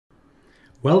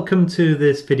Welcome to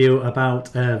this video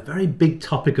about a very big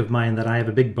topic of mine that I have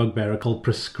a big bugbear called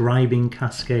prescribing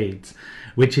cascades,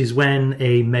 which is when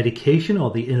a medication or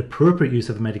the inappropriate use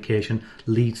of a medication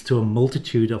leads to a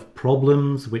multitude of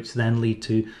problems, which then lead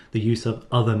to the use of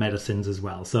other medicines as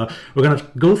well. So we're going to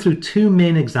go through two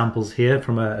main examples here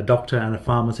from a doctor and a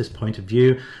pharmacist point of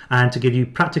view, and to give you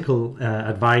practical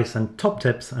advice and top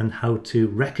tips on how to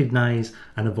recognize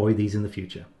and avoid these in the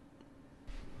future.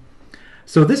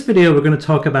 So this video we're going to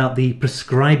talk about the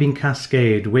prescribing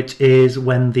cascade, which is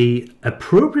when the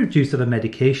appropriate use of a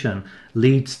medication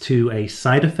leads to a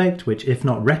side effect, which if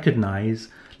not recognized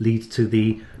leads to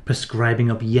the prescribing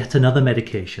of yet another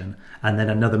medication and then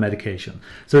another medication.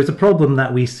 So it's a problem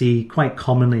that we see quite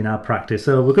commonly in our practice.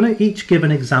 So we're going to each give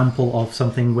an example of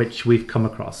something which we've come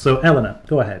across. So Elena,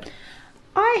 go ahead.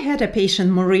 I had a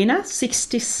patient, Marina,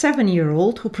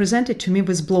 67-year-old, who presented to me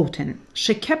with bloating.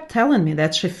 She kept telling me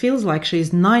that she feels like she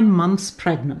is 9 months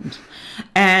pregnant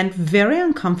and very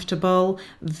uncomfortable,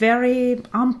 very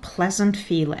unpleasant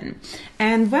feeling.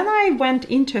 And when I went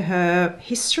into her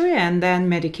history and then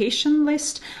medication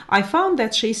list, I found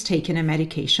that she's taking a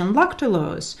medication,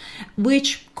 lactulose,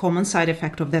 which common side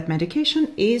effect of that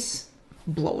medication is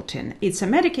bloating. It's a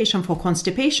medication for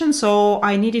constipation, so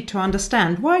I needed to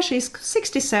understand why she's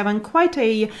 67, quite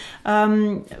a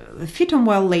fit and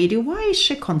well lady. Why is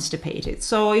she constipated?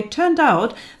 So it turned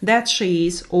out that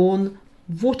she's on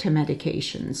water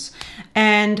medications,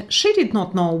 and she did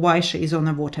not know why she is on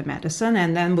a water medicine.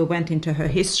 And then we went into her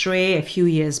history a few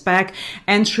years back,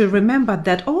 and she remembered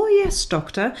that, oh yes,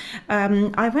 doctor,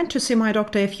 I went to see my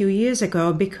doctor a few years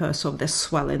ago because of the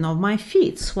swelling of my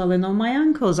feet, swelling of my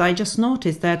ankles. I just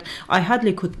noticed that I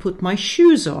hardly could put my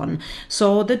shoes on,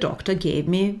 so the doctor gave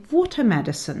me water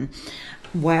medicine.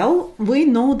 Well, we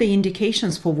know the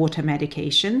indications for water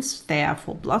medications. They are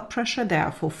for blood pressure, they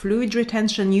are for fluid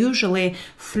retention, usually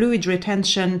fluid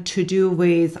retention to do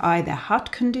with either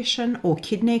heart condition or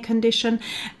kidney condition.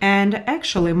 And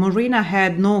actually, Marina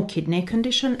had no kidney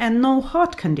condition and no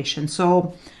heart condition.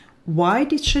 So why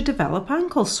did she develop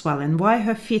ankle swelling? Why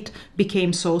her feet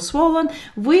became so swollen?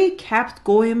 We kept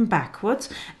going backwards,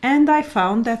 and I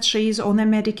found that she is on a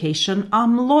medication,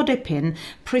 Amlodipine,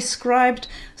 prescribed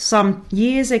some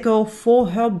years ago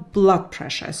for her blood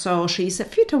pressure. So she's a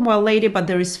fit and well lady, but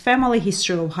there is family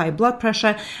history of high blood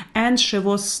pressure, and she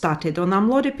was started on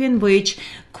Amlodipine, which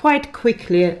quite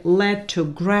quickly led to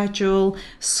gradual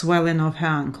swelling of her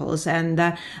ankles.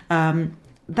 And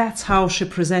that's how she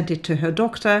presented to her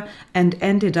doctor and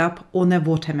ended up on a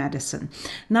water medicine.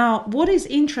 Now, what is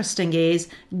interesting is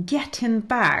getting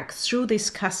back through this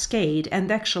cascade and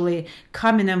actually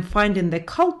coming and finding the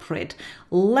culprit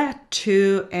led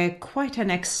to quite an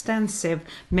extensive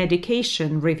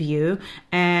medication review,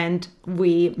 and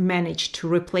we managed to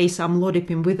replace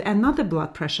Amlodipine with another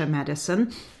blood pressure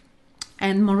medicine.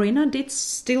 And Marina did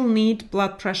still need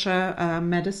blood pressure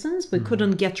medicines. We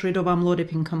couldn't get rid of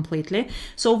Amlodipine completely.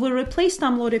 So we replaced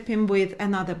Amlodipine with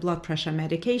another blood pressure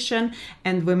medication,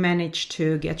 and we managed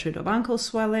to get rid of ankle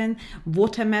swelling,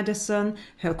 water medicine,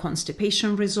 her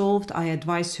constipation resolved. I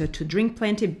advised her to drink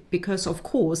plenty because, of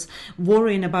course,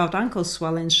 worrying about ankle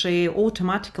swelling, she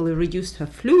automatically reduced her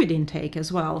fluid intake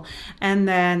as well. And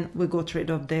then we got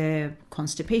rid of the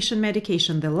constipation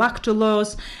medication, the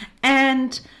lactulose,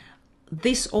 and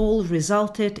this all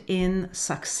resulted in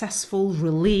successful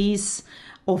release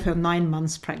of her 9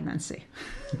 months pregnancy.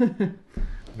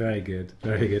 Very good,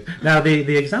 very good. Now,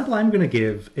 the example I'm going to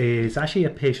give is actually a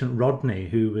patient, Rodney,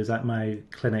 who was at my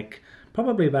clinic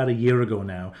probably about a year ago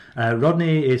now.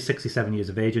 Rodney is 67 years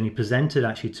of age, and he presented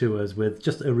actually to us with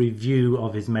just a review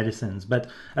of his medicines.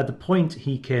 But at the point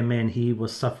he came in, he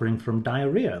was suffering from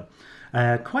diarrhea.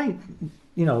 Quite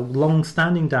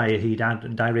long-standing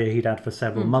diarrhea he'd had for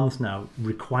several months now,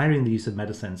 requiring the use of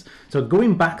medicines. So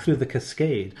going back through the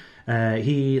cascade,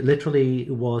 he literally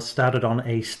was started on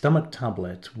a stomach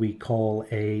tablet we call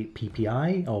a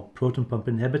PPI, or proton pump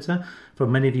inhibitor. For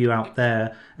many of you out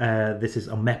there, this is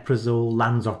omeprazole,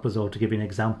 lansoprazole, to give you an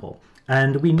example.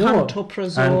 And we know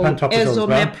pantoprazole,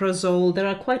 esomeprazole, well. There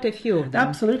are quite a few of them.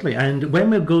 Absolutely. And when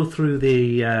we go through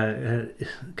the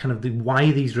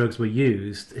why these drugs were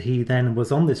used, he then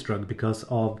was on this drug because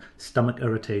of stomach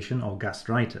irritation or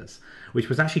gastritis, which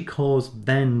was actually caused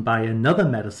then by another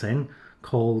medicine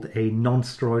called a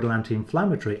non-steroidal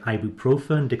anti-inflammatory,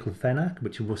 ibuprofen, diclofenac,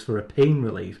 which was for a pain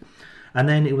relief. And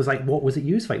then it was like, what was it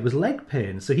used for? It was leg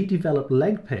pain. So he developed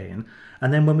leg pain.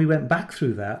 And then when we went back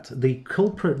through that, the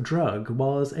culprit drug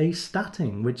was a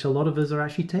statin, which a lot of us are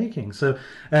actually taking. So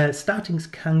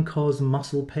statins can cause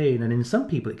muscle pain, and in some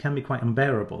people it can be quite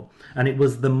unbearable. And it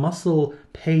was the muscle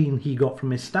pain he got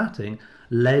from his statin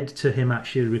led to him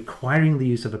actually requiring the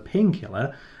use of a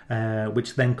painkiller,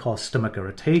 which then caused stomach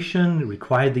irritation,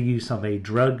 required the use of a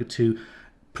drug to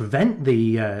prevent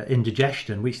the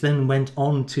indigestion, which then went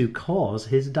on to cause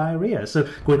his diarrhea. So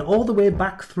going all the way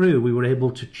back through, we were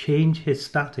able to change his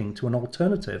statin to an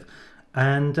alternative.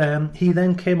 And he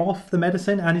then came off the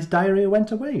medicine and his diarrhea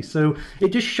went away. So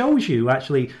it just shows you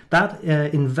actually that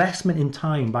investment in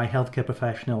time by healthcare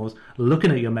professionals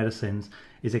looking at your medicines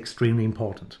is extremely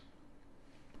important.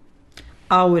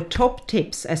 Our top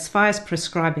tips as far as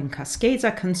prescribing cascades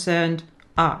are concerned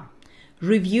are: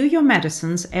 review your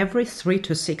medicines every 3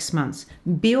 to 6 months.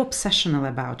 Be obsessional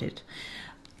about it.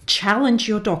 Challenge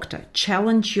your doctor,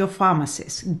 challenge your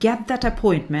pharmacist, get that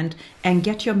appointment and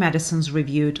get your medicines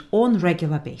reviewed on a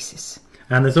regular basis.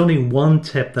 And there's only one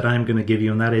tip that I'm going to give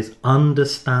you, and that is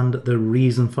understand the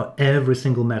reason for every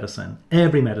single medicine,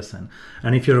 every medicine.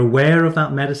 And if you're aware of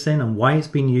that medicine and why it's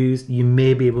been used, you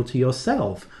may be able to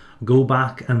yourself go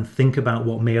back and think about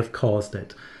what may have caused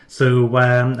it. So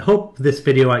I hope this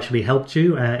video actually helped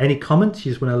you. Any comments,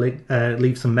 you just want to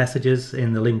leave some messages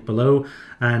in the link below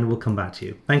and we'll come back to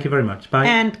you. Thank you very much. Bye.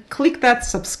 And click that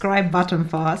subscribe button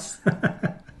for us.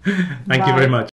 Thank you very much.